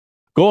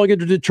Going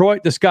into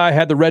Detroit, this guy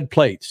had the red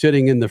plate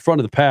sitting in the front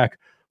of the pack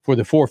for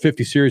the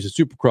 450 series of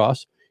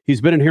Supercross.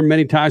 He's been in here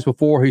many times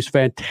before. He's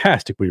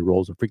fantastic when he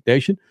rolls in Freak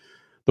Nation.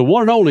 The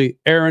one and only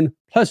Aaron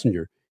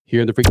Plessinger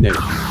here in the Freak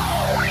Nation.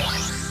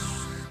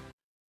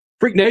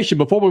 Freak Nation,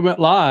 before we went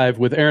live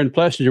with Aaron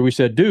Plessinger, we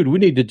said, dude, we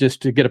need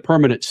to get a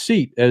permanent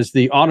seat as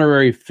the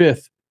honorary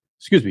fifth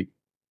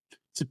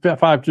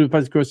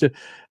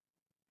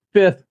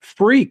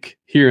freak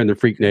here in the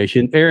Freak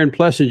Nation. Aaron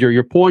Plessinger,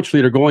 your points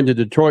leader going to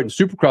Detroit in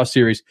Supercross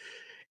Series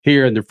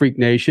here in the Freak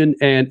Nation.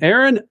 And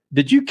Aaron,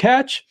 did you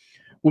catch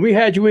when we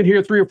had you in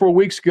here 3 or 4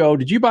 weeks ago?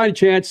 Did you by any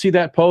chance see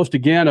that post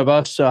again of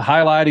us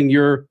highlighting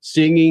your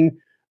singing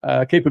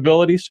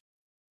capabilities?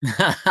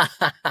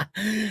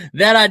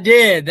 That I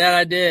did.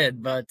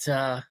 But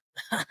all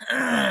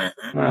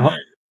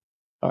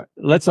right,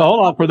 let's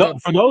hold on for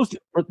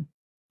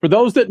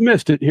those that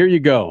missed it. Here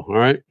you go. All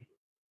right.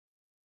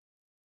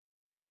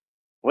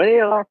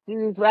 Well, I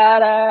choose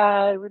right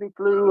eye when he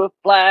flew a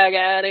flag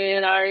out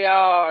in our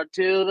yard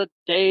till the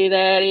day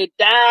that he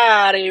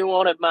died. He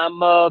wanted my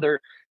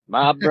mother,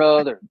 my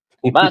brother,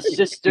 my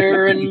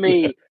sister, and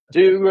me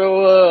to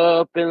grow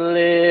up and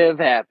live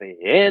happy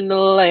in the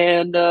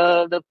land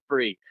of the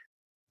free.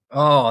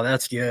 Oh,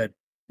 that's good.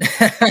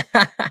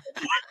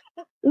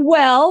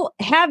 Well,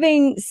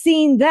 having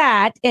seen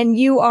that, and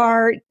you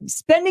are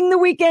spending the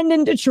weekend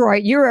in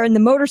Detroit, you are in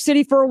the Motor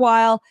City for a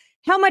while.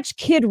 How much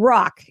Kid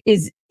Rock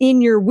is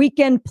in your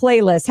weekend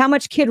playlist? How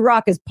much Kid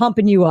Rock is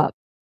pumping you up?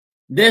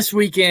 This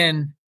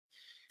weekend,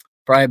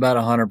 probably about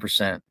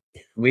 100%.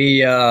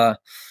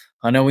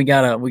 I know we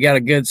got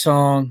a good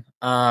song,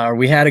 or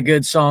we had a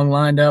good song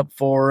lined up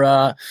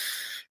for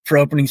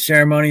opening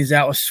ceremonies.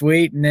 That was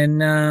sweet.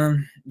 And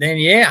then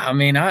yeah, I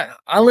mean,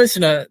 I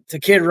listen to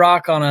Kid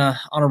Rock on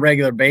a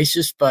regular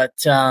basis, but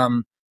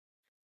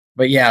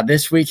yeah,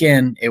 this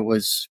weekend it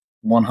was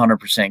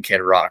 100%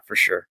 Kid Rock for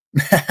sure.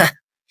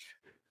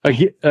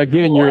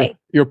 Again,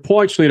 your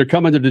points leader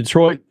coming to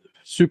Detroit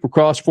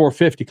Supercross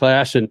 450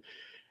 class, and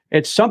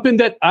it's something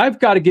that I've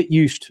got to get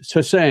used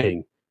to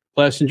saying.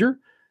 Plessinger,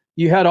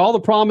 you had all the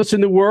promise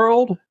in the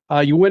world.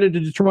 You went into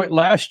Detroit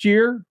last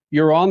year.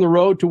 You're on the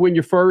road to win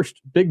your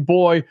first big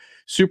boy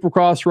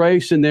Supercross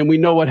race, and then we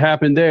know what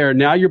happened there.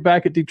 Now you're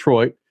back at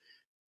Detroit.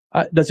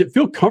 Does it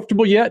feel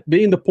comfortable yet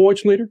being the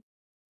points leader?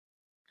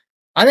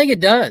 I think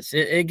it does.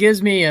 It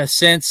gives me a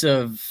sense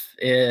of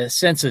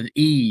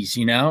ease.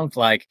 You know,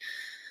 like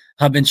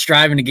I've been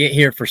striving to get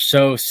here for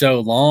so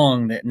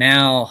long that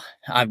now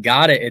I've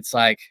got it. It's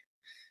like,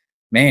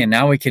 man,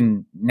 now we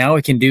can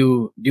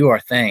do our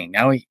thing.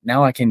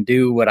 Now I can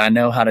do what I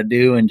know how to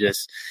do and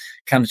just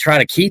kind of try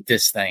to keep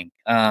this thing.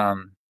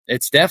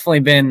 It's definitely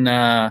been,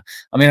 I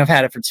mean, I've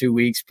had it for 2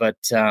 weeks, but,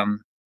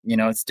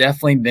 it's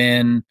definitely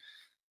been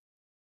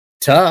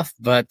tough,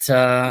 but,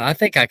 I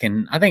think I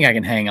can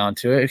hang on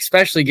to it,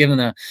 especially given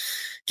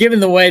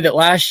the way that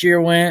last year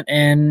went.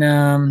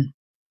 And,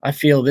 I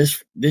feel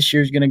this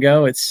year's going to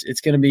go.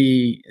 It's going to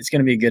be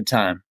a good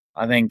time.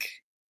 I think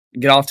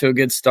get off to a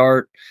good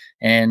start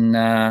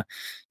and,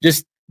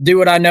 just do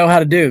what I know how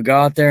to do, go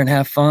out there and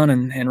have fun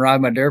and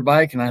ride my dirt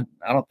bike. And I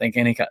don't think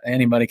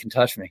anybody can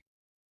touch me.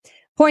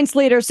 Points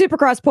leader,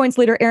 Supercross points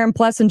leader, Aaron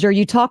Plessinger,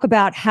 you talk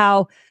about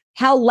how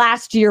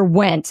last year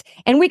went.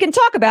 And we can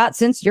talk about,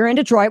 since you're in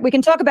Detroit, we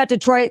can talk about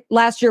Detroit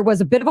last year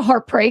was a bit of a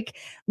heartbreak,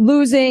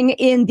 losing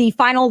in the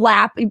final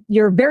lap,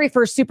 your very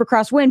first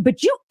Supercross win,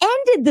 but you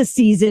ended the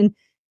season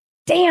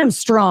damn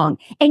strong.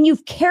 And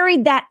you've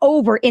carried that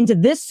over into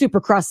this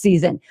Supercross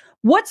season.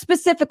 What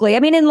specifically, I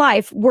mean, in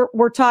life,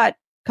 we're taught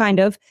kind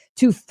of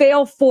to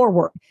fail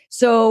forward.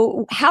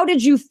 So how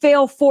did you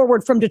fail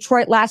forward from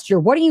Detroit last year?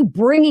 What are you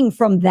bringing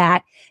from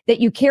that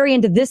you carry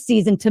into this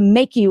season to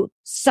make you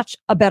such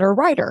a better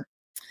rider?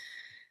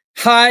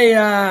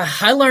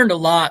 I learned a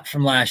lot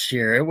from last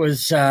year. It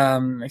was,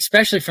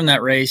 especially from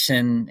that race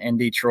in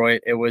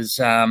Detroit, it was,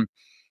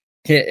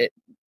 it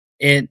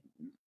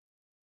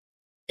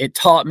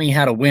taught me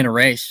how to win a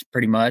race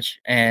pretty much.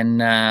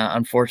 And,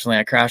 unfortunately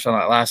I crashed on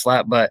that last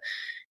lap, but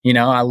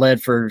I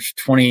led for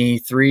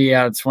 23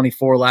 out of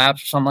 24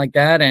 laps or something like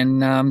that.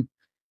 And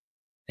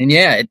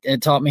yeah,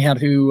 it taught me how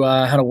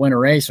to win a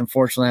race.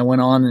 Unfortunately, I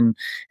went on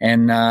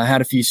and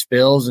had a few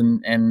spills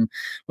and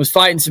was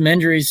fighting some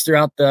injuries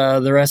throughout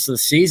the rest of the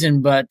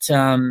season. But,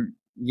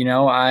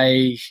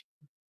 I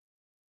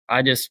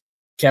just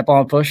kept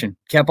on pushing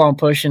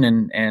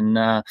and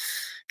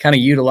kind of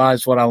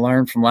utilized what I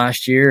learned from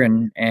last year.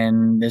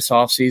 And this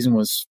off season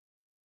was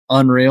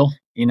unreal.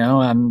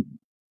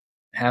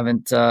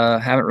 Haven't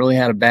really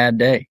had a bad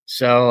day.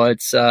 So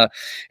it's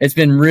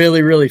been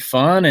really, really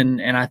fun.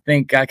 And I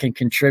think I can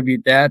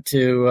contribute that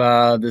to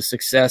the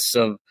success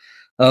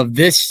of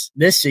this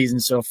season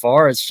so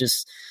far. It's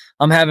just,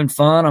 I'm having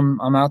fun.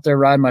 I'm out there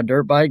riding my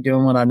dirt bike,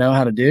 doing what I know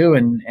how to do.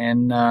 And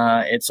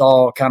it's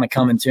all kind of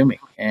coming to me.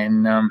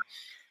 And,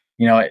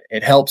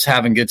 it helps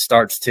having good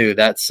starts too.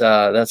 That's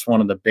one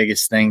of the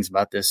biggest things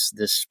about this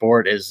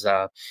sport is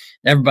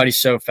everybody's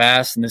so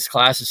fast and this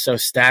class is so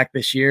stacked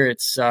this year.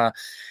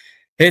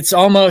 It's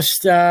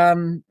almost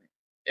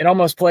it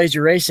almost plays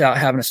your race out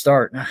having to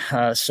start.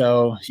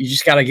 So you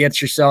just got to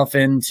get yourself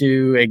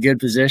into a good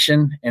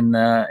position in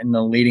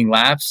the leading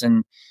laps,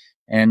 and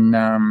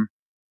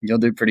you'll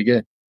do pretty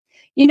good.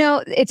 You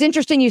know, it's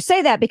interesting you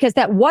say that because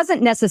that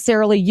wasn't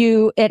necessarily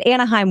you at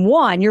Anaheim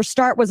 1. Your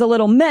start was a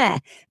little meh,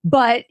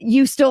 but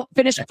you still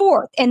finished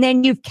fourth. And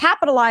then you've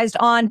capitalized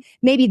on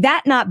maybe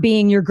that not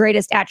being your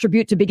greatest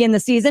attribute to begin the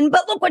season.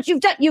 But look what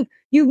you've done.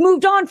 You've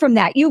moved on from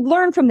that. You've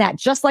learned from that,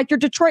 just like your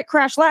Detroit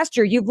crash last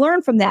year. You've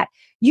learned from that.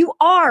 You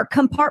are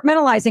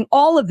compartmentalizing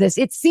all of this,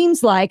 it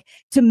seems like,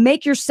 to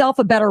make yourself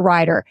a better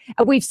rider.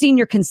 We've seen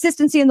your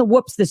consistency in the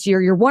whoops this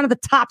year. You're one of the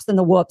tops in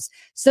the whoops.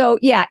 So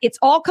yeah, it's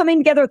all coming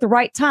together at the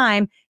right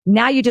time.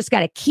 Now you just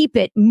got to keep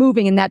it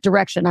moving in that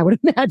direction, I would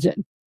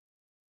imagine.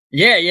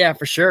 Yeah,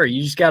 for sure.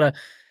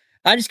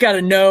 I just got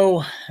to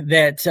know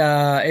that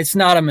it's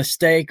not a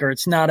mistake, or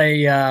it's not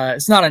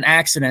an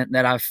accident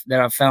that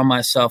I've found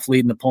myself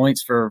leading the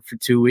points for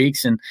 2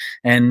 weeks, and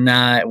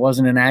it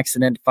wasn't an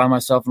accident to find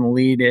myself in the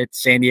lead at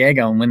San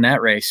Diego and win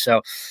that race.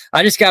 So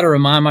I just got to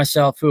remind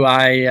myself who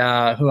I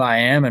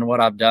am and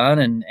what I've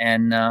done,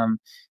 and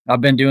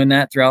I've been doing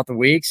that throughout the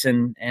weeks,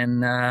 and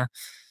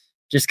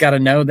just got to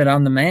know that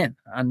I'm the man.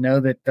 I know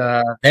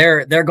that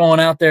they're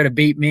going out there to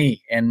beat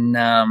me, and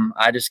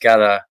I just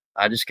gotta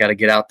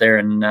get out there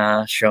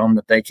and show them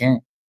that they can.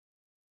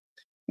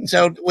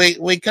 So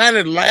we kind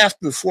of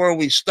laughed before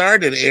we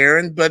started,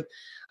 Aaron, but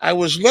I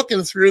was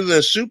looking through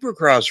the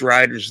Supercross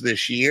riders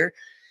this year,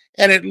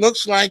 and it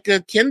looks like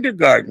a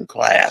kindergarten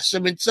class. I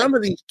mean, some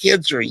of these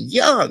kids are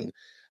young.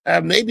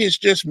 Maybe it's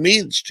just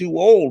me that's too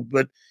old,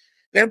 but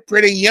they're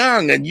pretty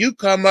young. And you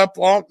come up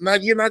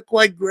you're not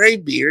quite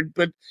graybeard,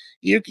 but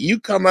you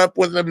come up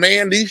with a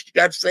man who's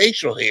got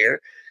facial hair.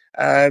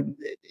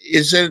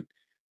 Is it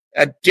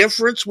a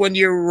difference when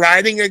you're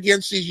riding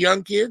against these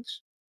young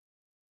kids?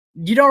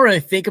 You don't really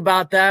think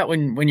about that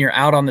when you're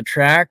out on the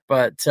track,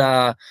 but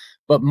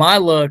my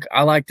look,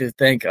 I like to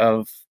think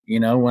of,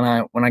 when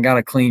I got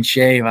a clean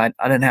shave. I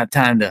didn't have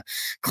time to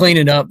clean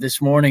it up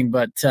this morning,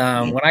 but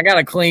when I got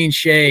a clean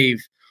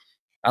shave,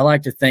 I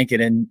like to think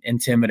it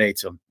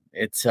intimidates them.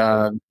 It's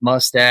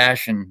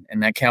mustache and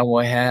that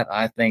cowboy hat.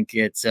 I think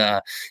it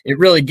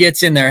really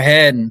gets in their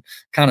head and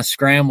kind of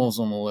scrambles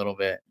them a little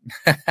bit.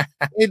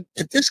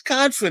 At this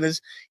confidence,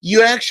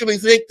 you actually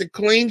think the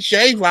clean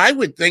shave? I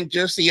would think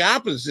just the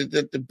opposite,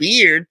 that the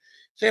beard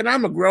said,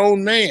 I'm a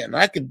grown man.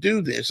 I could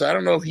do this. I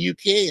don't know if you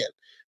can.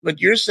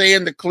 But you're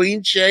saying the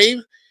clean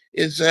shave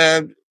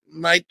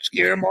might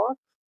scare them off?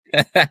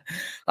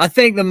 I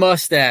think the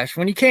mustache.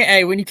 When you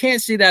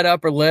can't see that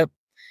upper lip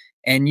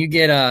and you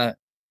get a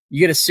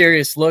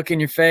serious look in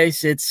your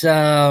face, it's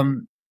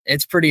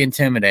pretty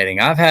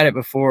intimidating. I've had it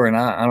before, and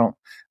I don't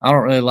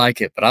really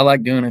like it, but I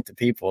like doing it to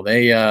people.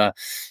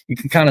 You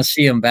can kind of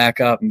see them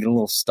back up and get a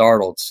little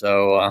startled.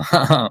 So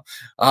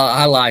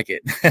I like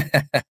it.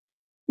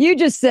 You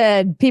just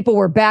said people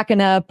were backing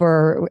up,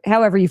 or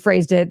however you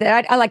phrased it.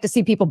 I like to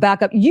see people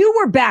back up. You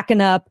were backing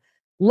up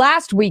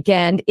last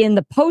weekend in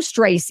the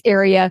post-race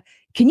area.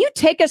 Can you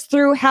take us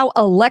through how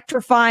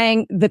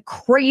electrifying the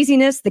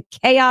craziness, the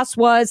chaos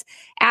was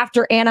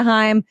after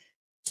Anaheim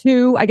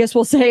 2? I guess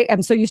we'll say,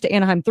 I'm so used to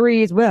Anaheim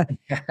 3s.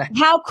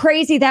 How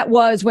crazy that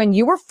was when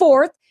you were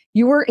fourth.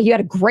 You had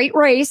a great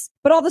race,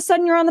 but all of a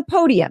sudden you're on the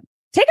podium.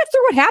 Take us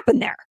through what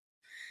happened there.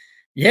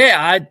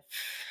 Yeah,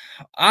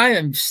 I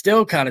am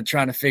still kind of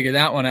trying to figure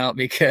that one out,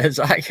 because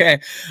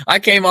I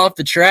came off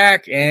the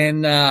track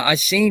and I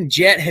seen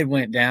Jett had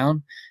went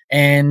down.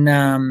 And,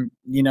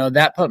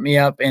 that put me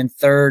up in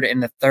third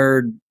in the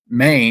third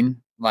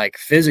main, like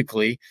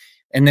physically.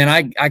 And then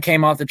I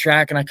came off the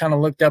track and I kind of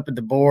looked up at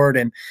the board,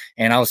 and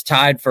I was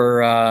tied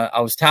for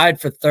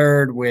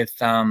third with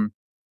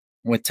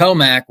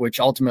Tomac, which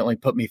ultimately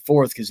put me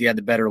fourth because he had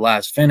the better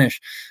last finish.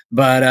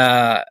 But,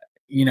 I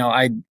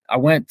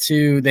went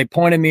they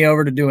pointed me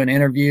over to do an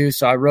interview.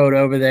 So I rode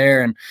over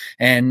there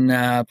and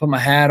put my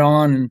hat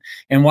on.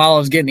 And while I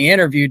was getting the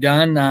interview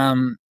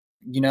done,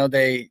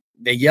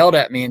 they yelled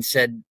at me and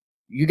said,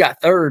 "You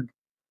got third."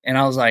 And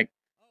I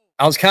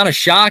was kind of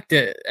shocked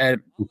at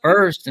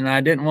first, and I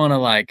didn't want to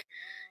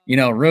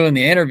ruin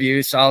the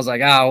interview. So I was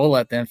like, we'll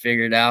let them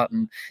figure it out.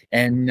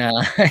 And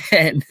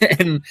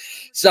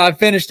so I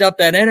finished up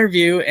that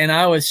interview, and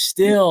I was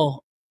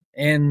still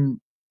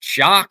in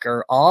shock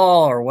or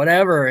awe or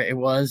whatever it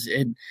was.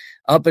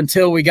 Up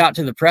until we got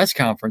to the press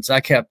conference,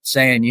 I kept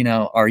saying,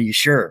 "Are you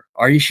sure?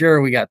 Are you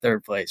sure we got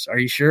third place? Are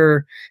you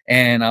sure?"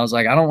 And I was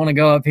like, I don't want to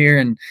go up here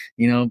and,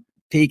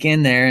 peek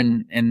in there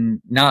and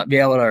not be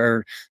able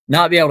to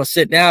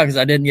sit down because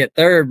I didn't get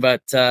third,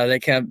 but they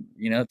kept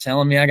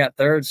telling me I got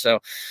third. So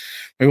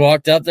we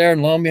walked up there,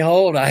 and lo and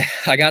behold, I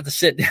got to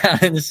sit down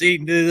in the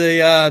seat and do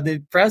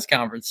the press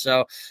conference.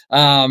 So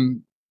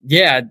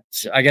yeah,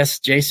 I guess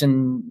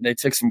they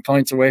took some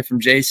points away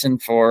from Jason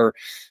for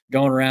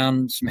going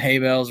around some hay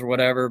bales or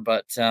whatever,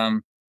 but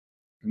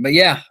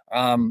yeah,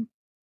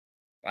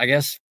 I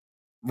guess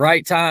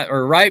right time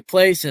or right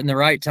place in the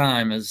right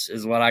time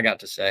is what I got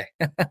to say.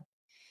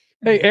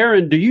 Hey,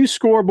 Aaron, do you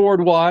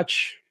scoreboard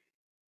watch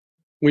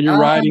when you're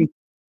riding?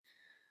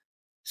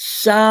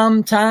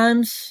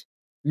 Sometimes,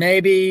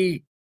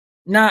 maybe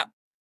not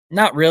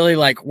really.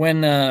 Like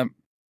when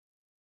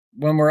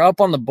we're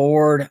up on the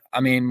board,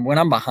 I mean, when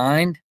I'm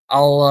behind,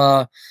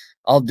 I'll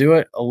do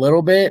it a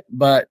little bit,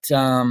 but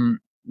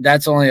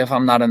that's only if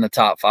I'm not in the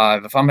top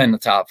 5. If I'm in the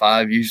top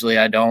 5, usually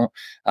I don't.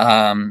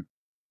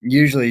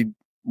 Usually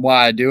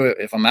why I do it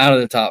if I'm out of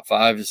the top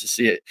 5 is to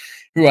see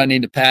who I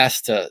need to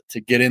pass to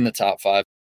get in the top 5.